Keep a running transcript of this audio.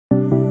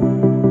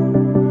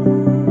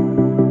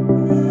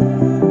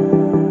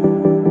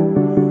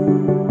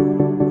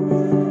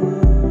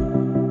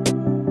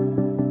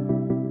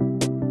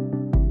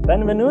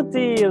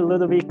Benvenuti,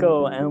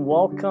 Ludovico, and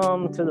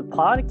welcome to the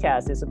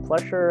podcast. It's a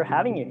pleasure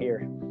having you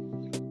here.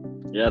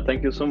 Yeah,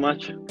 thank you so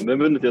much.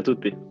 Benvenuti a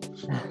tutti.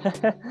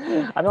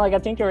 I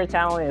think your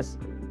Italian is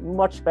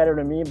much better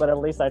than me, but at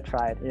least I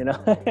tried,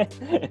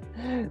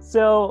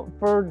 So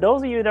for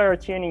those of you that are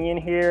tuning in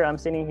here, I'm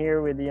sitting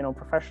here with,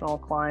 professional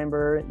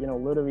climber,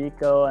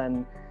 Ludovico,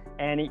 and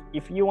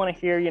if you want to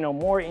hear,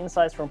 more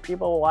insights from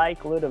people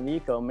like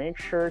Ludovico, make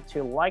sure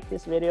to like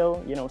this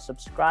video,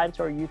 subscribe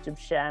to our YouTube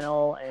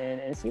channel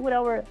and see what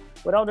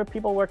other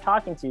people we're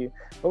talking to.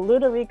 But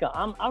Ludovico,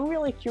 I'm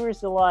really curious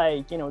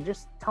to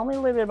just tell me a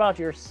little bit about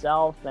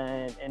yourself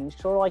and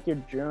sort of like your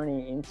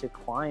journey into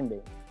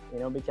climbing,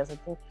 because I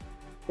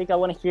think I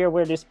want to hear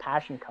where this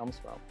passion comes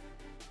from.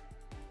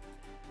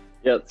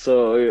 Yeah,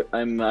 so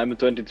I'm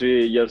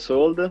 23 years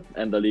old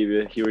and I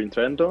live here in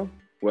Trento,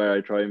 where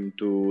I try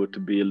to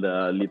build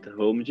a little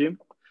home gym,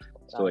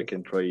 so I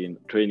can train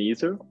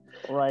easier.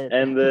 Right.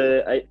 And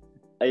I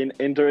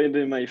entered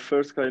in my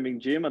first climbing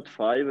gym at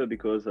 5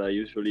 because I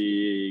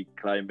usually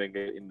climbing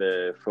in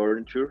the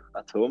furniture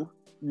at home.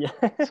 Yeah.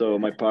 So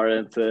my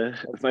parents say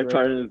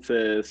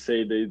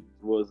that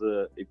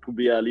it could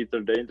be a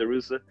little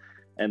dangerous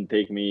and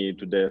take me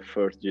to the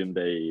first gym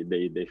they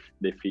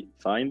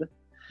find.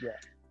 Yeah.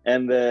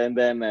 And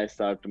then I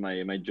start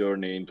my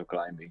journey into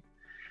climbing.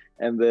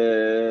 And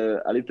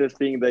a little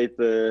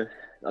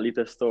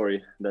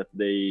story that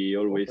they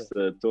always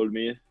told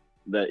me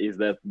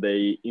that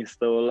they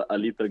install a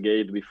little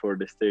gate before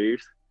the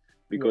stairs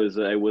because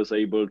I was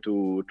able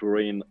to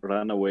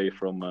run away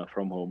from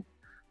home.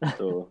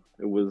 So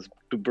it was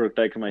to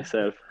protect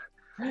myself.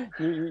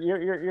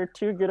 You're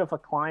too good of a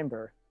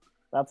climber.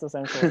 That's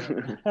essentially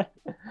it.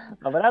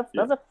 But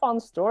that's a fun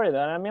story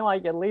then.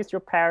 At least your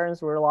parents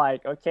were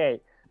like,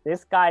 okay,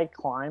 this guy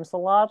climbs a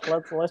lot.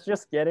 Let's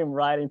just get him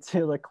right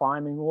into the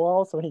climbing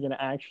wall so he can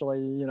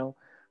actually,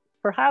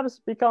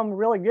 perhaps become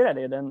really good at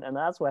it. And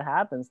that's what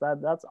happens.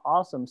 That's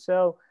awesome.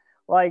 So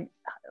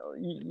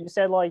you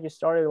said you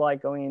started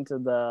going into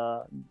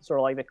the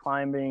sort of the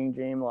climbing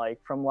gym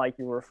from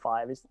you were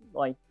 5. Is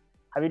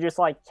have you just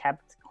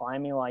kept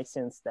climbing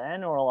since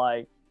then, or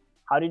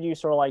how did you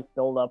sort of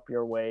build up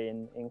your way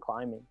in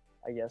climbing,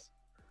 I guess?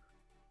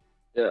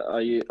 Yeah,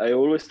 I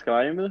always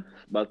climb,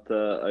 but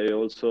I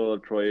also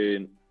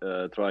try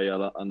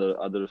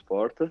other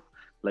sport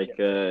like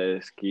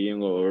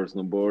skiing or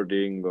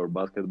snowboarding or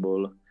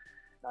basketball.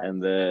 Nice.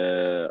 And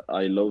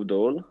I loved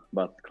all,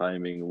 but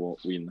climbing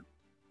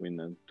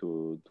win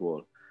to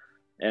all.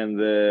 And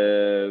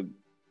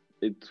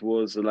it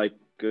was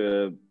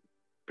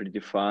pretty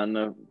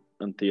fun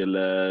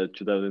until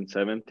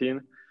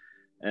 2017,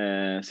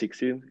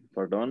 16,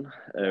 pardon,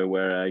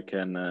 where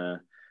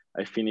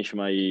I finished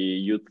my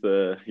youth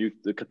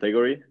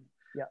category,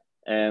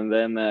 and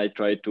then I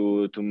tried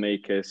to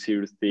make a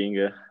serious thing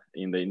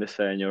in the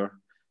senior.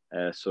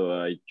 So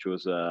I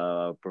chose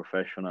a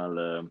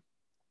professional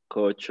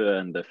coach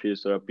and a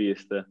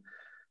physiotherapist,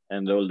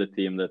 and all the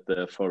team that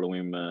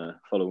following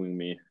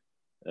me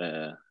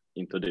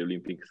into the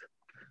Olympics.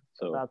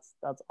 So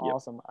that's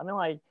awesome.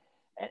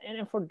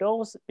 And for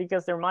those,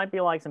 because there might be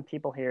some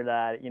people here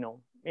that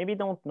maybe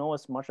don't know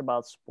as much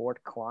about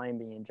sport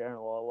climbing in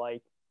general.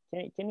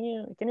 Can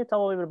you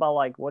tell a little bit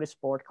about what is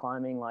sport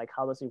climbing,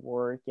 how does it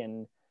work,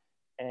 and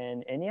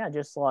yeah,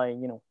 just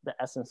the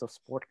essence of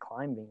sport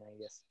climbing, I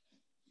guess.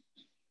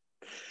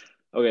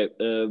 Okay,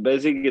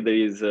 basically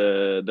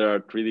there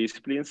are 3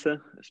 disciplines: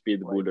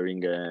 speed,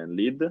 bouldering, and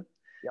lead.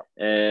 Yep.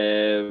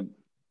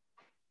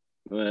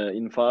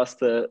 In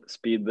fast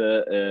speed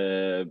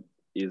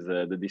is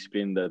the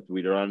discipline that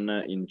we run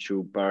in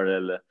 2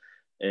 parallel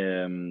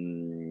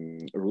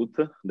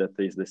route that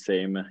is the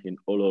same in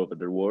all over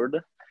the world.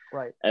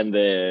 Right. And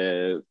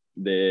the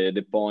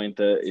point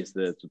is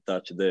to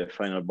touch the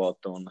final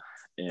button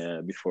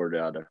before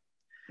the other.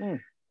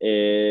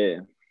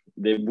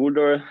 The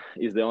boulder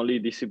is the only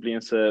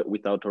discipline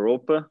without a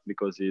rope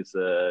because it's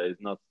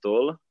not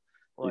tall.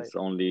 Right. It's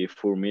only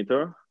 4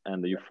 meters,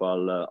 and you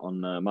fall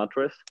on a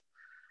mattress.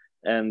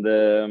 And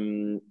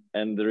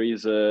there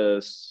is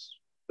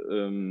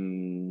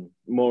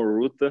more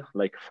route,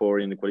 4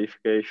 in the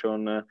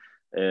qualification,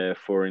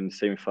 4 in the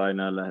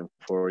semi-final, and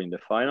 4 in the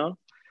final.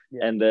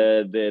 Yeah. And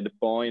the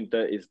point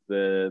is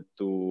to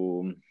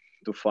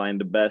find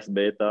the best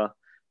beta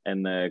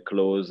and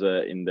close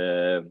in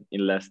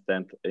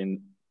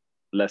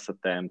less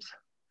attempts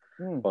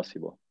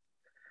possible.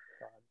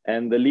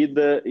 And the lead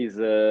is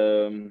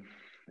the,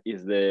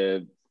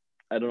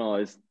 I don't know,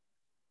 is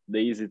the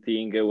easy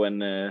thing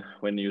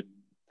when you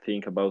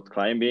think about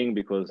climbing,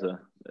 because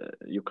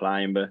you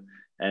climb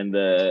and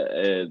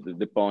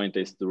the point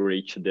is to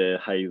reach the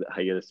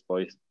highest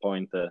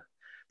point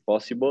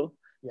possible.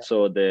 Yeah.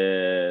 So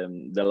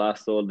the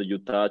last hole that you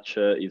touch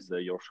is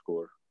your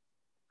score.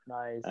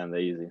 Nice. And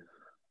easy.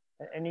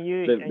 And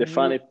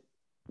funny.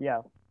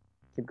 Yeah.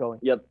 Keep going.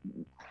 Yeah.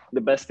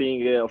 The best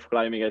thing of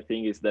climbing, I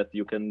think, is that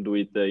you can do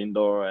it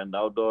indoor and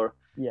outdoor.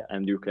 Yeah.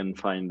 And you can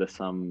find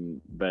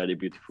some very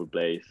beautiful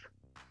place.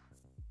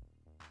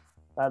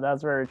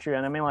 That's very true.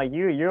 And I mean, like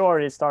you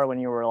already started when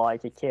you were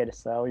like a kid,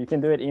 so you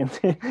can do it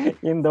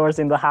indoors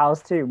in the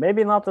house too.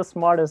 Maybe not the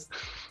smartest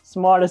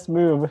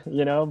move,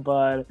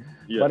 but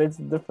it's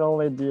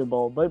definitely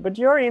doable. But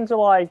you're into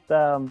like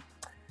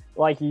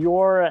like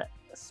your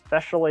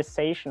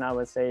specialization, I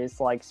would say,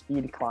 is like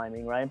speed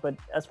climbing, right? But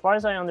as far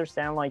as I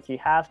understand, like you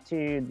have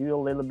to do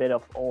a little bit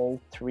of all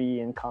three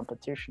in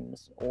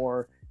competitions,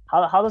 or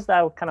how does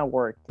that kind of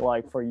work?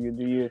 Like for you,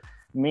 do you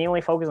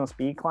mainly focus on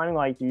speed climbing?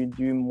 Like, do you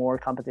do more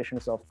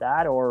competitions of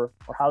that, or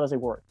how does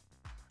it work?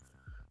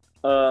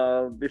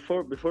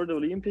 Before the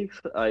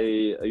Olympics,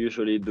 I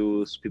usually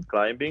do speed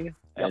climbing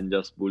and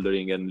just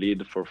bouldering and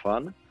lead for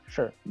fun.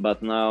 Sure.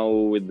 But now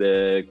with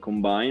the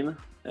combine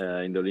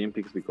in the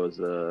Olympics, because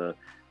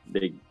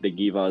they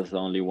give us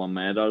only one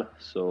medal,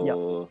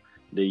 so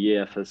the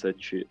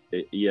EFSC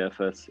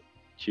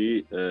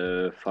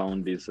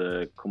found this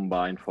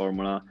combined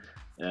formula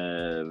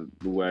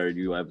where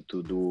you have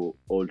to do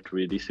all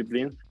three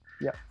disciplines.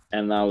 Yeah.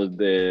 And now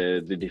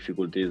the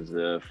difficulties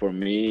for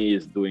me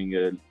is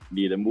doing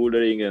lead and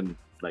bouldering, and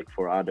like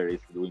for others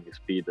is doing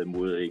speed and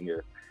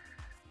bouldering.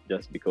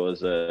 Just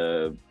because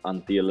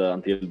until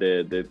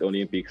the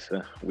Olympics,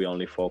 we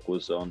only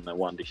focus on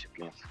one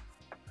discipline.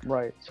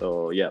 Right.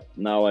 So yeah,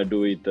 now I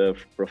do it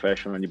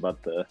professionally, but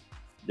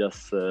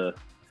just can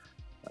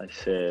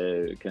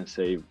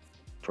say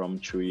from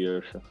 2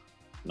 years,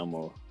 no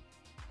more.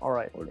 All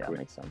right. Yeah,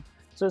 makes sense.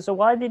 So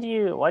why did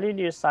you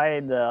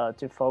decide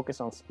to focus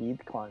on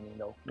speed climbing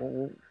though?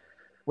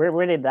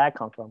 Where did that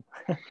come from?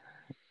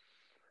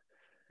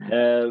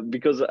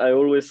 Because I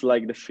always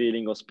like the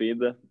feeling of speed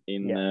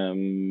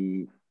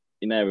in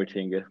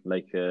everything,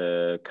 like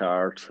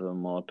cars,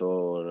 motor,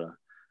 or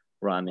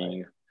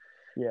running. Right.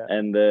 Yeah.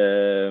 And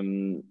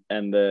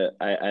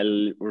I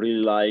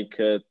really like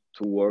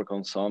to work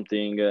on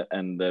something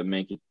and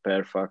make it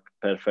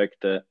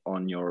perfect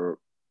on your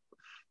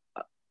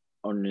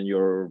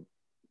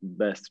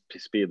best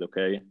speed.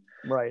 Okay.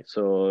 Right.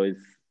 So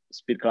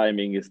speed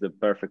climbing is the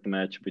perfect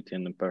match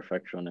between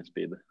perfection and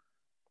speed.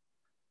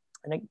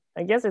 And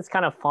I guess it's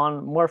kind of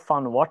more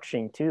fun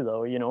watching too,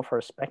 though, for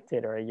a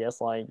spectator, I guess,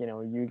 like,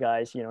 you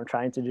guys,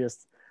 trying to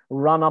just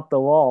run up the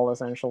wall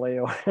essentially,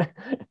 or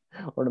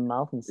the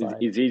mountainside.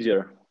 It's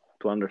easier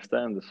to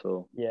understand.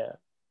 So yeah.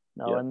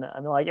 No, and I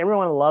mean, like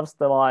everyone loves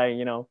the like,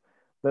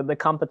 the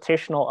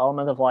competitional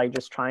element of like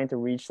just trying to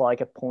reach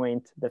like a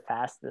point the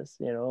fastest,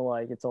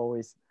 like it's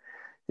always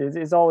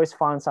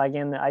fun. So I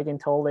can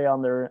totally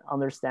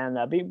understand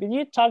that. But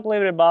you talk a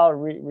little bit about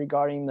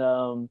regarding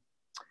the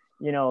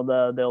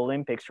the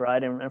Olympics,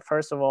 right? And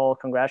first of all,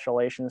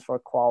 congratulations for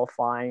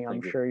qualifying.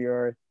 I'm sure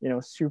you're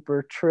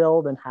super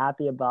thrilled and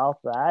happy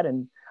about that.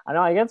 And I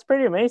know, it's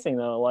pretty amazing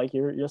though. Like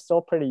you're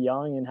still pretty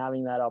young and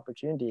having that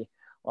opportunity.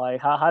 Like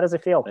how does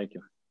it feel? Thank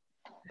you.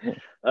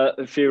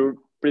 I feel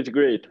pretty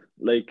great.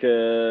 Like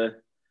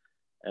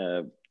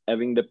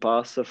having the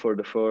pass for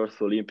the first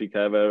Olympic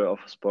ever of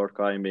sport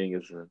climbing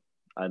is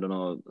I don't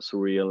know,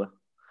 surreal.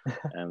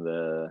 And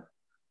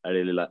I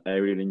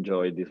really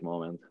enjoyed this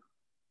moment.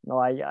 No,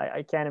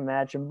 I can't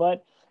imagine.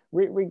 But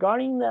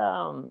regarding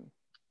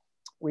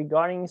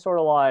sort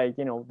of like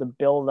the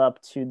build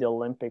up to the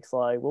Olympics,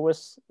 like what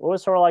was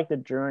sort of like the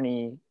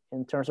journey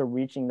in terms of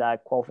reaching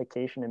that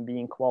qualification and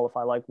being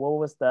qualified? Like what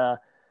was the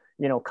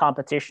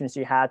competitions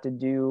you had to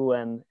do,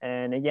 and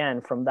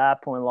again from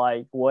that point,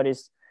 like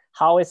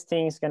how is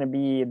things going to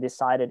be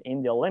decided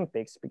in the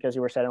Olympics, because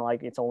you were saying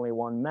like it's only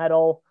one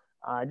medal.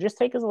 Just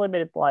take us a little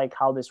bit like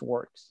how this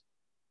works.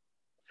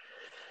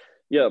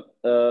 Yeah.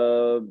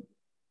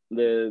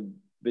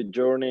 The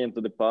journey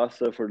into the pass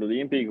for the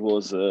Olympic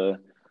was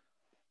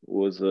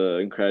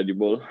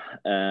incredible.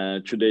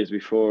 2 days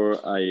before,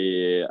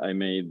 I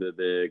made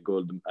the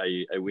gold.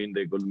 I win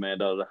the gold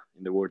medal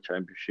in the World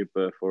Championship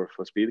for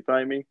speed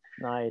climbing.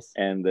 Nice.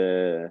 And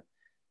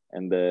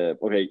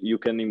okay, you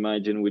can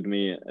imagine with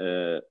me.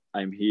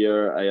 I'm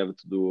here. I have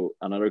to do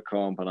another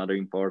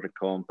important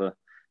comp,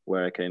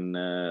 where I can.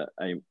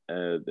 I'm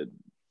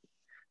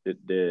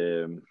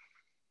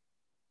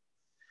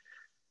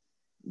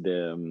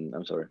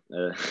sorry.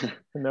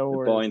 No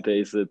worries. The point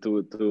is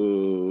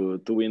to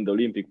win the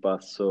Olympic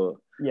pass. So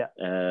yeah,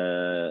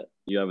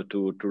 you have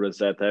to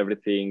reset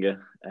everything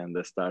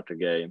and start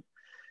again.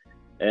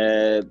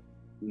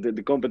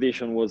 The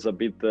competition was a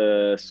bit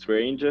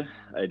strange.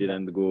 I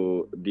didn't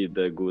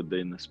did good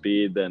in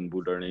speed, and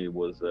bouldering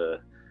was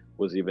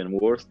even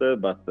worse.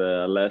 But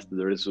at last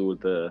the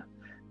result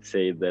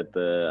said that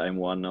I'm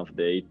one of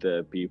the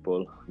 8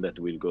 people that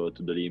will go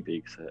to the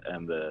Olympics,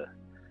 and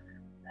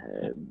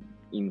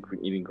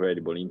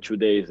incredible. In 2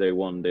 days, I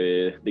won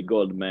the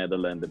gold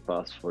medal and the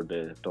pass for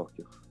the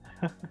Tokyo.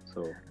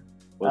 So it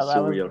was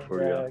surreal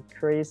for you.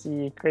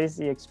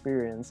 Crazy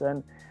experience.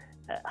 And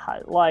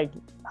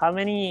how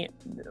many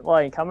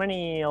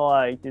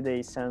do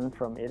they send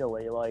from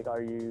Italy? Like,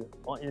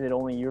 is it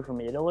only you from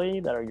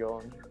Italy that are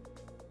going?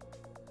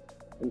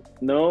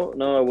 No,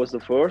 I was the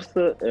first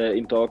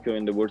in Tokyo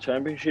in the World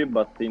Championship,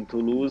 but in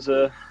Toulouse,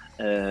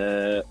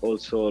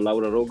 also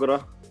Laura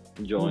Rogora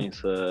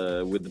joins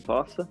with the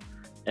pass.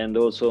 and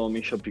also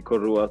Misha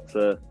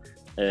Picoruat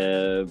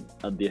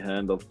at the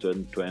end of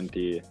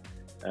 2020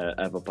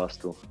 have a pass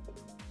too.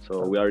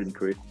 So we are in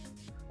Crete.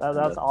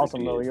 That's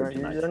awesome, though. You're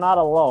nice. not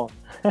alone.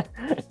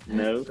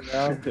 No.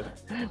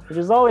 Which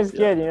is always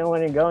good,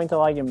 when you're going to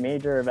like a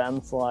major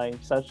events like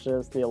such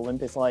as the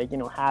Olympics, like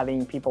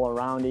having people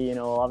around you.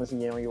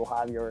 Obviously, you'll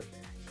have your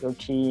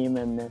team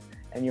and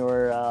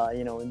your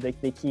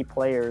the key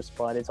players,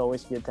 but it's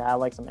always good to have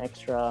like some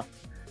extra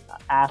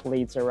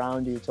athletes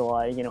around you to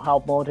like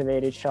help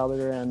motivate each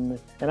other. And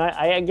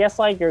I guess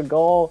like your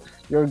goal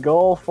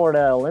for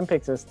the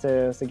Olympics is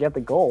to get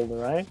the gold,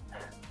 right?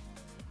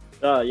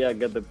 Yeah,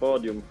 get the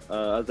podium.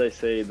 As I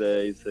said,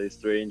 it's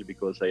strange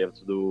because I have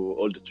to do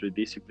all the 3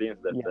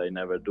 disciplines that I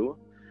never do.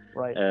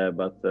 Right.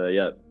 But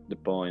yeah, the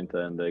point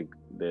and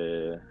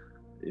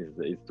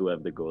is to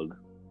have the gold.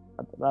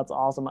 That's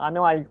awesome. I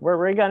know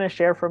we're gonna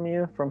share from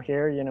you from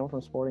here,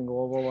 from Sporting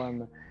Global,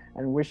 and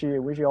wish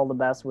you all the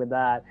best with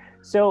that.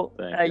 So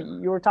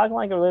you were talking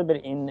like a little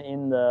bit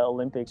in the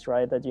Olympics,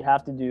 right? That you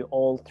have to do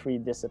all 3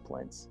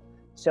 disciplines.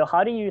 So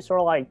how do you sort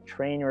of like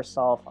train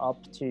yourself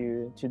up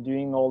to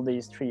doing all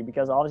these 3?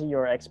 Because obviously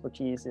your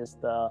expertise is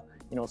the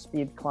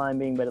speed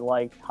climbing, but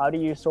like how do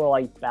you sort of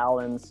like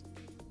balance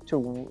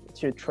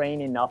to train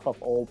enough of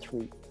all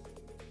 3?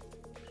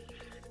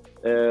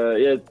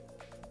 Yeah,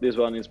 this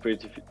one is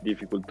pretty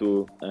difficult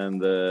too,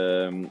 and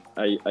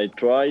I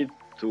try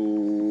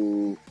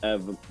to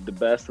have the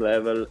best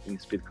level in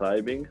speed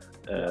climbing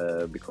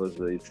because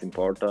it's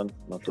important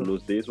not to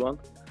lose this one.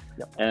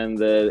 Yep. And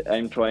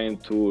I'm trying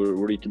to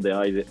reach the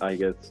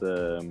highest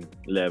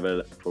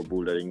level for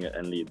bouldering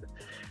and lead.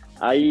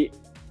 I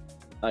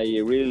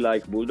really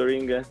like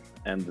bouldering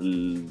and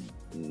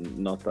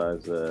not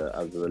as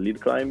lead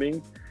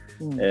climbing,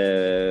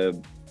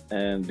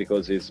 and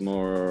because it's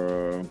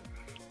more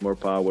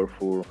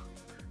powerful,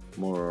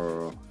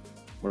 more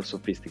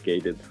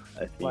sophisticated,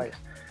 I think. Right.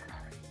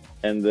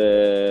 And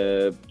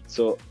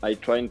so I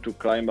trying to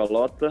climb a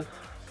lot.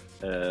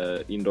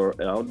 Indoor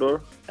and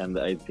outdoor, and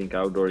I think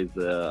outdoor is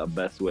the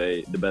best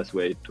way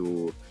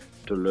to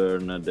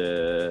learn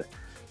the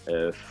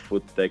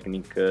foot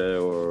technique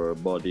or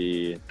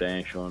body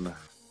tension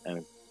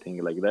and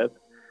things like that.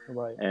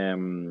 Right.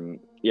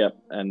 Yeah,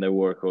 and I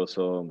work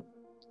also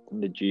in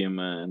the gym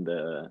and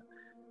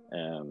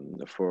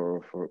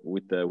for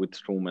with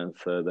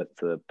instruments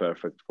that's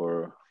perfect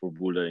for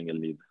bouldering and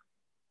lead.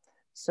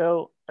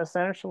 So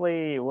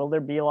essentially, will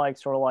there be like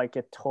sort of like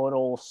a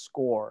total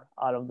score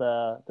out of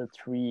the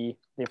 3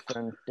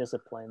 different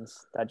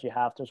disciplines that you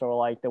have to sort of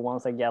like the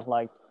ones that get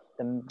like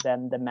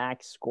the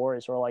max score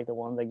is sort of like the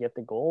ones that get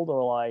the gold,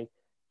 or like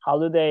how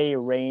do they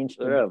range?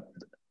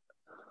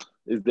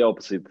 It's the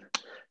opposite.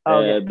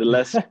 Okay. The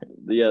less,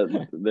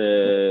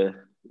 the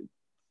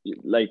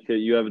like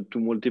you have to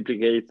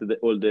multiply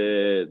all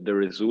the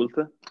result.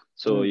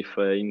 So if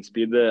in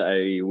speed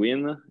I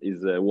win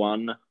is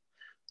 1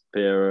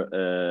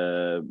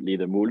 per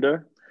leader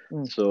boulder.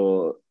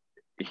 So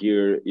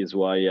here is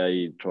why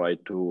I try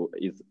to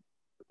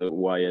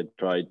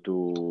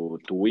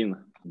win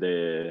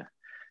the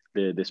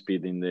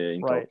speed in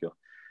right. Tokyo.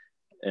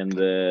 And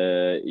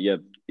yeah,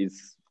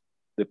 it's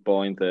the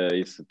point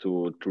is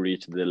to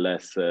reach the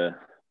less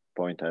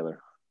point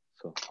ever.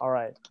 So all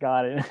right,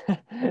 got it.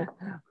 Okay,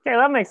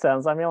 that makes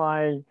sense. I mean,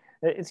 like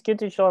it's good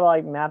to sort of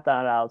like map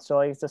that out. So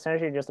it's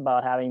essentially just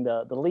about having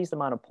the least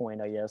amount of point,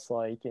 I guess,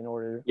 like in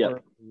order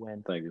to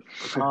win. Thank you.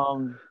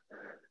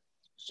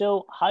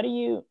 So how do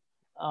you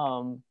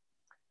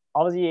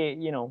obviously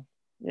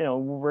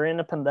we're in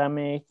a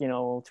pandemic,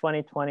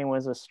 2020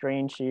 was a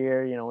strange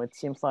year, it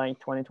seems like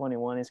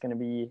 2021 is going to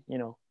be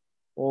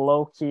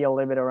low key a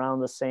little bit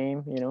around the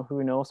same,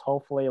 who knows,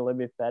 hopefully a little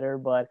bit better.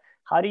 But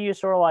how do you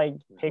sort of like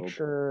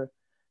picture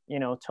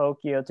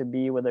Tokyo to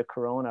be with the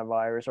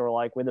coronavirus or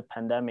like with the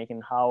pandemic,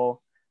 and how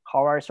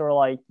are sort of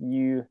like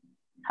you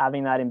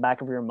having that in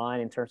back of your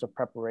mind in terms of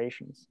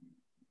preparations?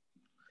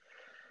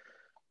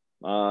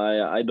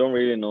 I don't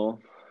really know.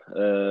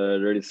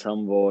 There is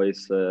some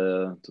voice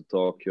to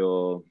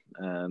Tokyo,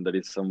 and there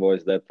is some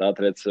voice that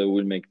athletes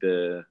will make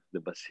the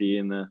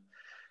vaccine,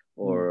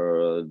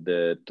 or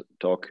the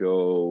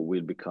Tokyo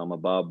will become a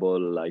bubble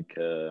like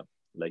the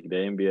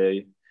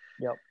NBA.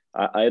 Yep.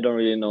 I don't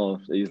really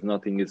know. It's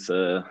nothing is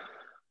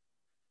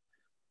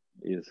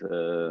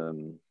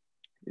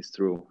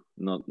true.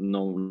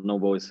 No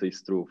voice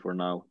is true for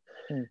now.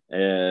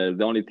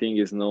 The only thing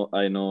is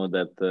I know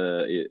that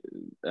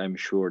I'm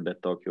sure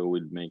that Tokyo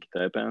will make it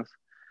happen.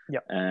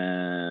 Yep.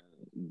 And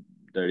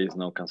there is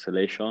no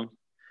cancellation,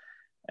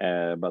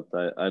 but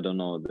I don't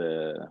know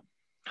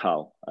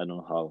how. I don't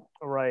know how.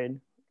 Right.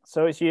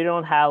 So you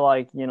don't have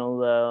like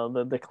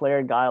the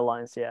clear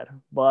guidelines yet,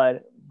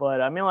 but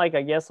I mean, like,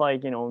 I guess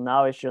like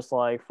now it's just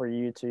like for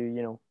you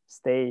to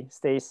stay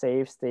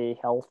safe, stay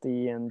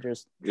healthy, and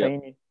just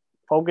train,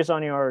 focus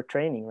on your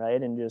training,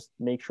 right, and just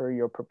make sure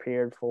you're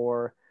prepared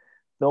for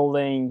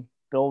building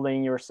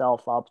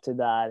yourself up to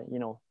that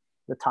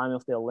the time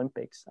of the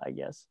Olympics, I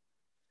guess.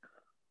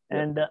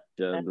 And that's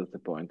the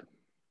point.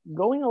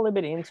 going a little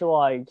bit into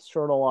like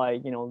sort of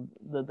like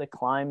the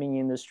climbing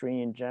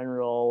industry in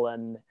general,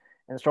 and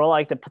sort of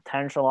like the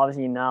potential,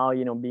 obviously now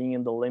being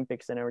in the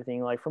Olympics and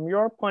everything, like from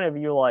your point of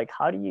view, like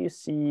how do you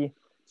see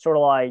sort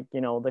of like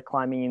the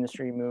climbing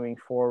industry moving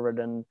forward,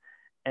 and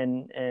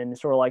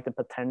sort of like the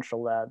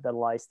potential that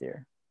lies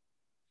there?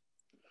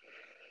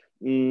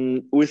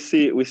 We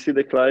see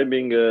the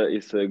climbing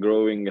is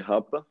growing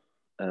up.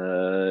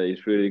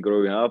 It's really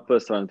growing up,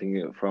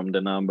 starting from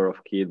the number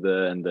of kids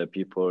and the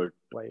people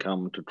Right.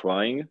 come to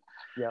trying,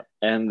 Yeah.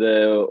 and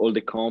all the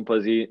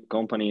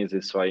companies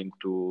is trying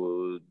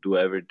to do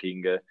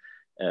everything,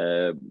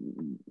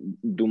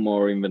 do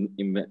more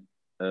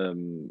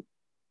um,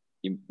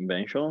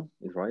 invention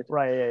is right,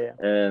 Right. Yeah.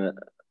 Yeah.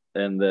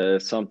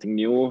 and something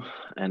new,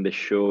 and the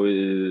show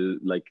is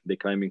like the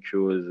climbing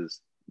show is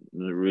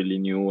really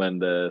new,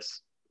 and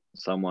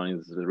someone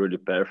is really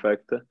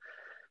perfect,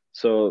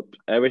 so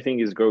everything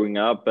is growing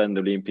up, and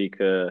Olympic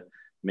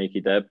make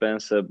it happen,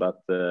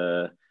 but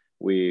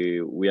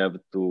we have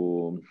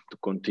to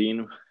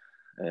continue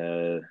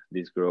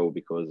this grow,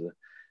 because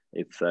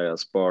it's a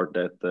sport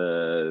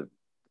that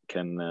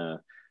can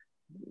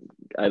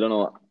I don't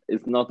know,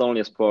 it's not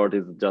only a sport,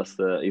 it's just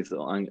it's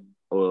a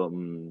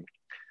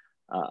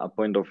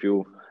point of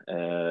view,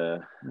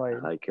 Right.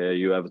 like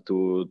you have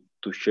to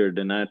share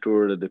the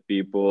nature, the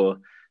people,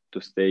 to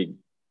stay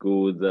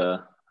good,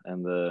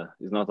 and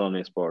it's not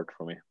only a sport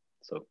for me,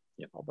 so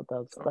yeah. Oh, but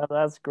that's So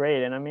that's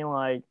great. And I mean,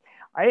 like,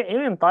 I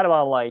even thought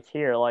about like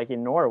here, like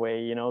in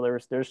Norway,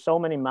 there's so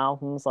many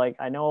mountains. Like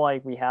I know,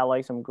 like we have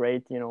like some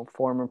great,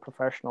 former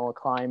professional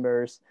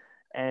climbers,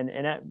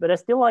 but I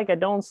still like I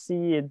don't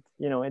see it.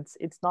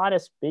 It's not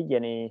as big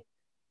any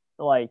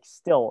like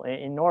still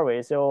in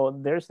Norway. So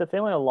there's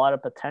definitely a lot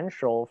of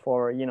potential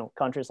for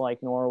countries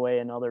like Norway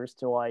and others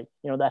to like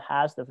that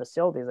has the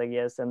facilities, I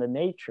guess, and the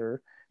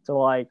nature to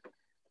like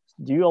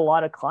do a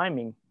lot of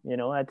climbing.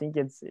 I think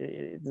it's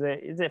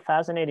a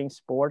fascinating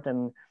sport,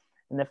 and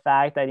the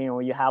fact that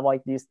you have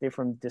like these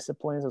different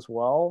disciplines as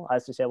well,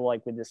 as you said,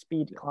 like with the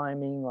speed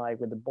climbing, like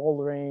with the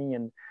bouldering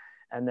and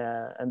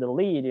the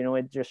lead.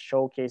 It just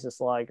showcases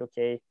like,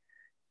 okay,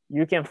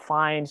 you can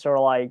find sort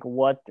of like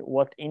what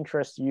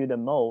interests you the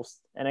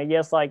most. And I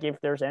guess like if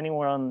there's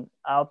anyone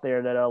out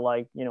there that are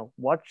like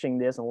watching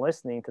this and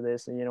listening to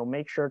this,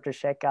 make sure to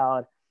check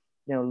out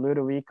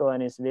Ludovico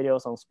and his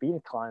videos on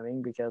speed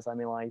climbing, because I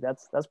mean like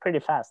that's pretty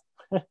fast.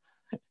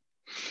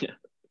 yeah,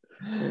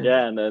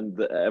 yeah, and then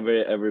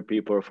every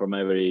people from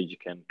every age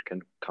can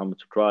come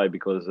to try,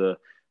 because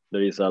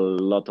there is a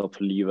lot of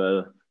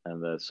level,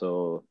 and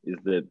so is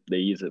the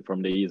easy,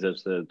 from the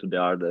easiest to the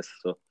hardest,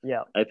 so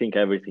Yeah, I think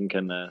everything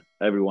can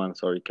everyone,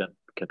 sorry, can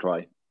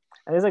try.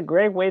 and it's a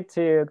great way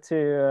to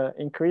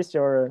increase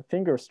your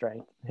finger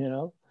strength.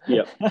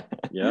 Yeah,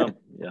 yeah,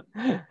 yeah.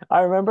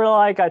 I remember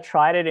like I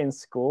tried it in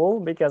school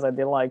because I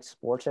did like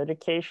sports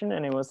education,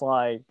 and it was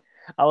like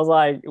I was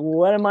like,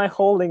 what am I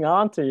holding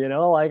on to?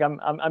 Like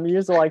I'm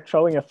used to like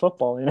throwing a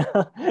football. So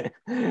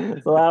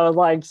that was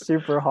like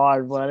super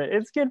hard, but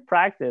it's good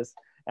practice.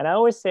 And I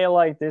always say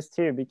like this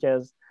too,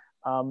 because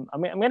I'm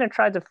gonna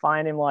try to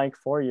find him like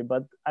for you,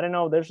 but I don't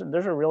know. There's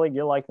a really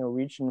good like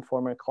Norwegian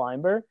former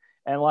climber,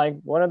 and like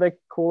one of the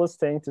coolest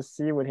things to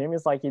see with him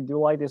is like he do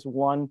like this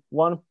one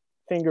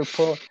finger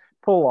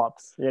pull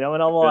ups, and I'm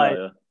Yeah, like,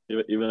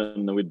 yeah.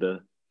 Even with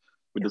the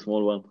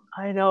small one.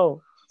 I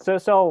know.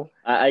 So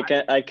I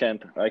can't. So.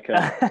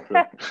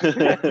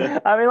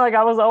 I mean, like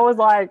I was always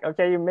like,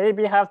 okay, you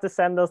maybe have to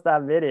send us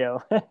that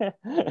video.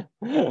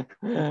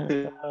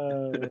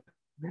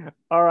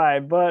 All right,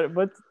 but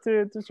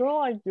to sort of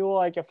like do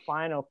like a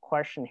final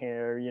question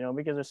here,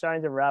 because we're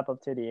starting to wrap up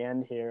to the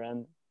end here,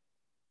 and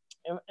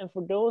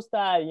for those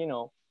that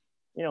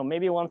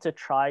maybe want to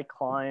try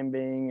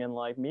climbing and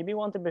like maybe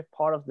want to be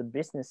part of the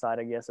business side,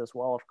 I guess, as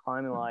well of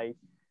climbing,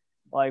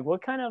 like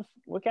what kind of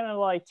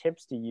like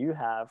tips do you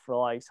have for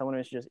like someone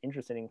who's just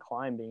interested in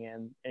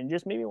climbing and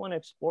just maybe want to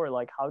explore,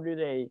 like how do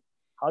they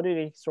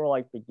sort of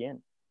like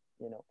begin,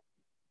 you know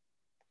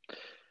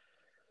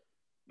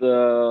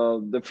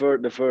The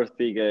first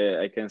thing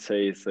I can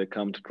say is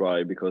come to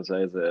try, because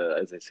as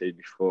I said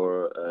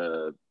before,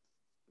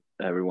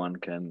 everyone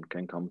can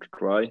come to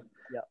try.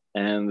 yeah,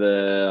 And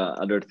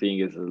other thing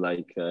is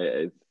like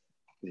this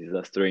is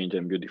a strange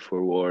and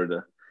beautiful world,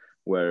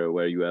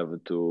 where you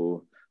have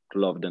to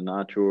love the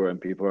nature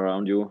and people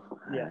around you.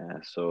 yeah,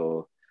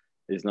 So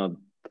it's not,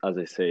 as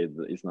I said,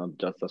 it's not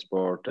just a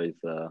sport.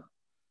 It's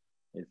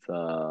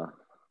a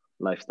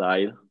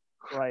lifestyle.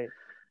 right,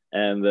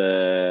 And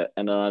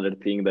another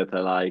thing that I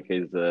like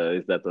is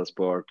that a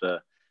sport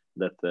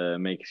that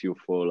makes you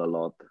fall a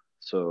lot.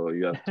 So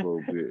you have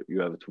to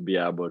be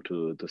able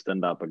to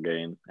stand up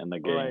again and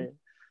again. right.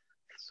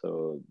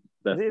 So it's,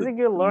 that's it's the a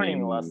good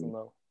learning lesson main,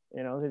 though,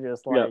 to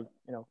just yeah, like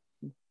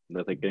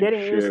that I can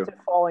getting used share. to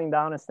falling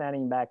down and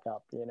standing back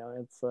up.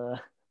 It's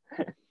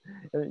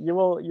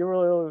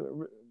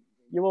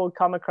you will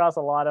come across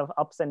a lot of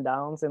ups and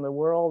downs in the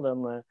world,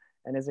 and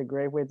it's a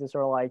great way to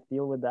sort of like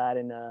deal with that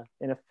in a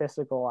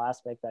physical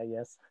aspect, I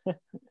guess.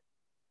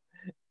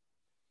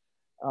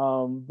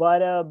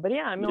 But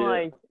yeah, I mean, Yeah.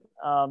 like,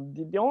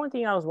 the only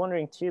thing I was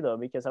wondering too, though,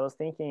 because I was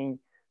thinking,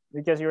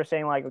 because you were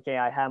saying like, okay,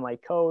 I have my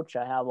coach,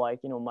 I have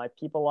like, my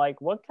people,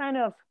 like, what kind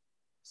of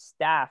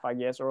staff, I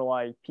guess, or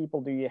like people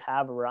do you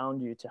have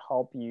around you to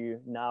help you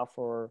now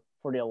for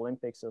the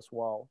Olympics as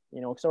well?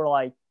 Sort of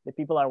like the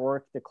people that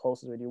work the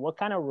closest with you. What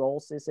kind of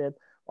roles is it?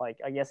 Like,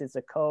 I guess it's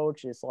a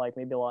coach. It's like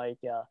maybe like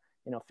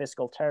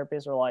physical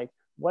therapist, or like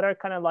what are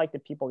kind of like the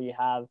people you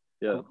have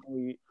Yeah.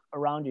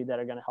 around you that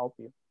are gonna help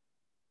you?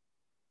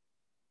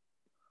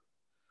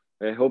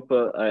 I hope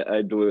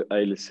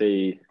I'll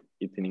say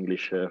it in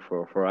English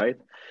for right.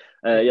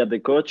 Yeah, the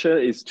coach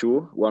is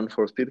two. One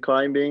for speed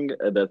climbing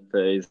that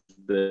is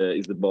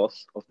the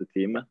boss of the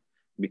team,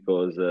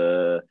 because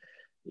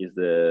is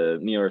the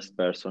nearest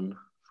person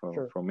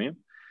from me.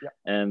 Yeah.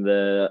 And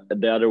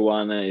the other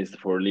one is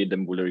for lead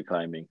and boulder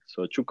climbing.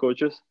 So two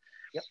coaches.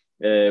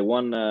 Yep.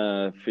 One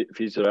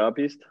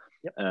physiotherapist.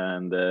 Yep.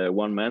 And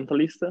one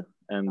mentalist,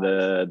 and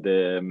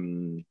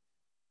Nice.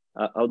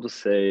 how to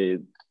say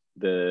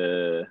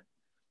the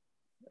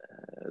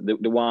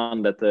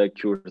one that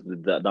cures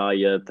the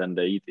diet and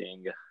the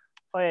eating.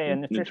 Oh yeah,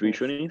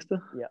 Nutritionist.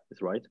 Yeah,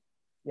 is right.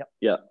 Yep.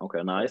 Yeah.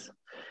 Okay. Nice.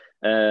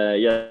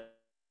 Yeah.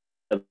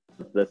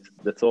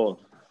 That's all.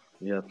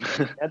 Yeah.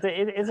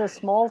 It's a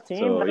small team.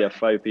 So we have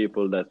 5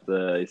 people that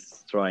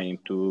is trying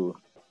to.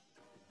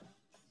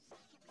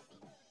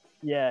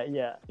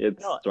 Yeah.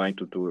 It's trying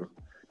to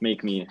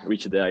make me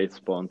reach the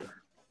highest point.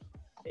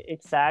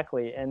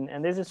 Exactly,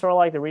 and this is sort of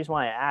like the reason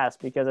why I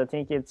asked, because I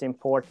think it's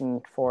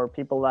important for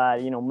people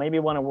that maybe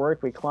want to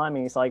work with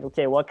climbing. It's like,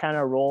 okay, what kind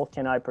of role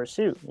can I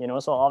pursue?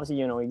 So obviously,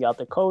 you got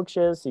the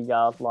coaches, you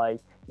got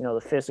like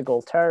the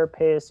physical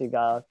therapist, you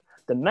got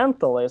the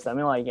mentalist. I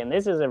mean, like, and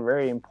this is a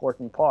very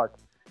important part.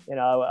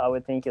 I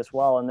would think as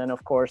well. And then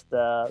of course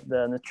the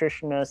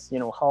nutritionist,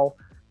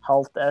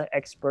 health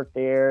expert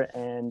there,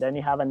 and then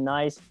you have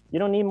you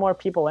don't need more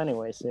people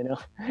anyways.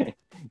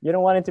 You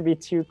don't want it to be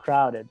too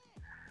crowded.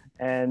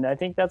 And I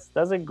think that's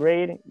a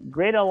great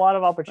a lot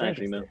of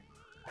opportunities.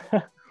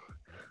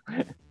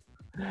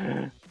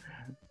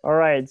 All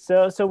right,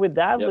 so with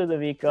that, yep.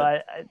 Ludovico,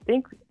 I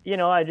think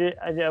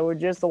I would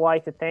just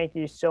like to thank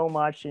you so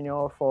much,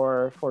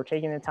 for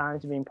taking the time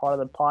to being part of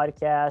the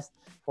podcast,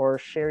 for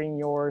sharing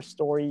your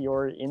story,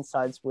 your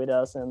insights with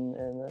us,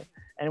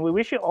 and we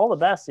wish you all the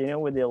best,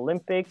 with the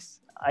Olympics.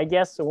 I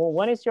guess,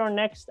 when is your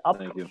next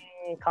upcoming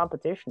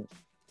competition?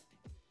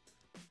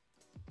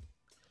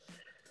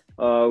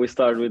 We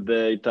start with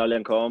the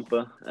Italian comp,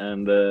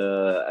 and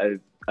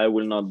I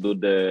will not do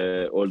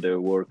all the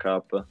World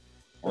Cup,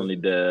 only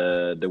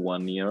the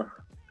 1 year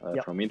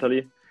yep. from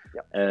Italy.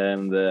 Yep.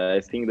 And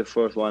I think the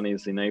first one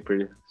is in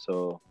April,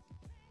 so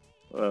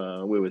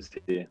we will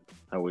see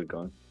how we're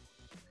going.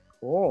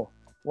 Cool.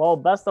 Well,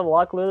 best of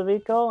luck,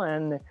 Ludovico,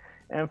 and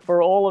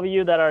for all of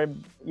you that are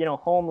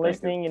home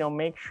listening,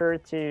 make sure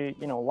to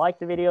like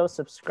the video,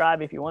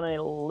 subscribe if you want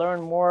to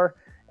learn more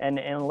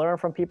and learn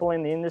from people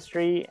in the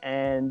industry.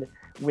 And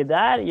with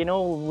that,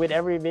 with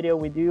every video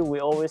we do, we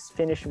always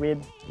finish with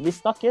 "Vi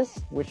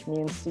snakkes," which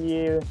means see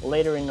you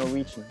later in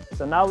Norwegian.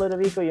 So now,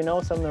 Ludovico, you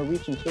know some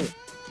Norwegian too.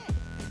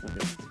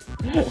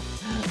 Okay.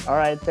 All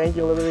right, thank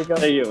you, Ludovico.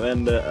 Thank you,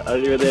 and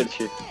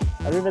arrivederci.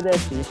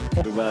 Arrivederci.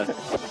 Goodbye.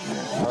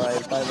 All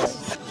right,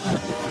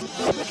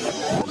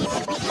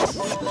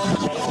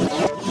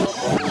 bye-bye.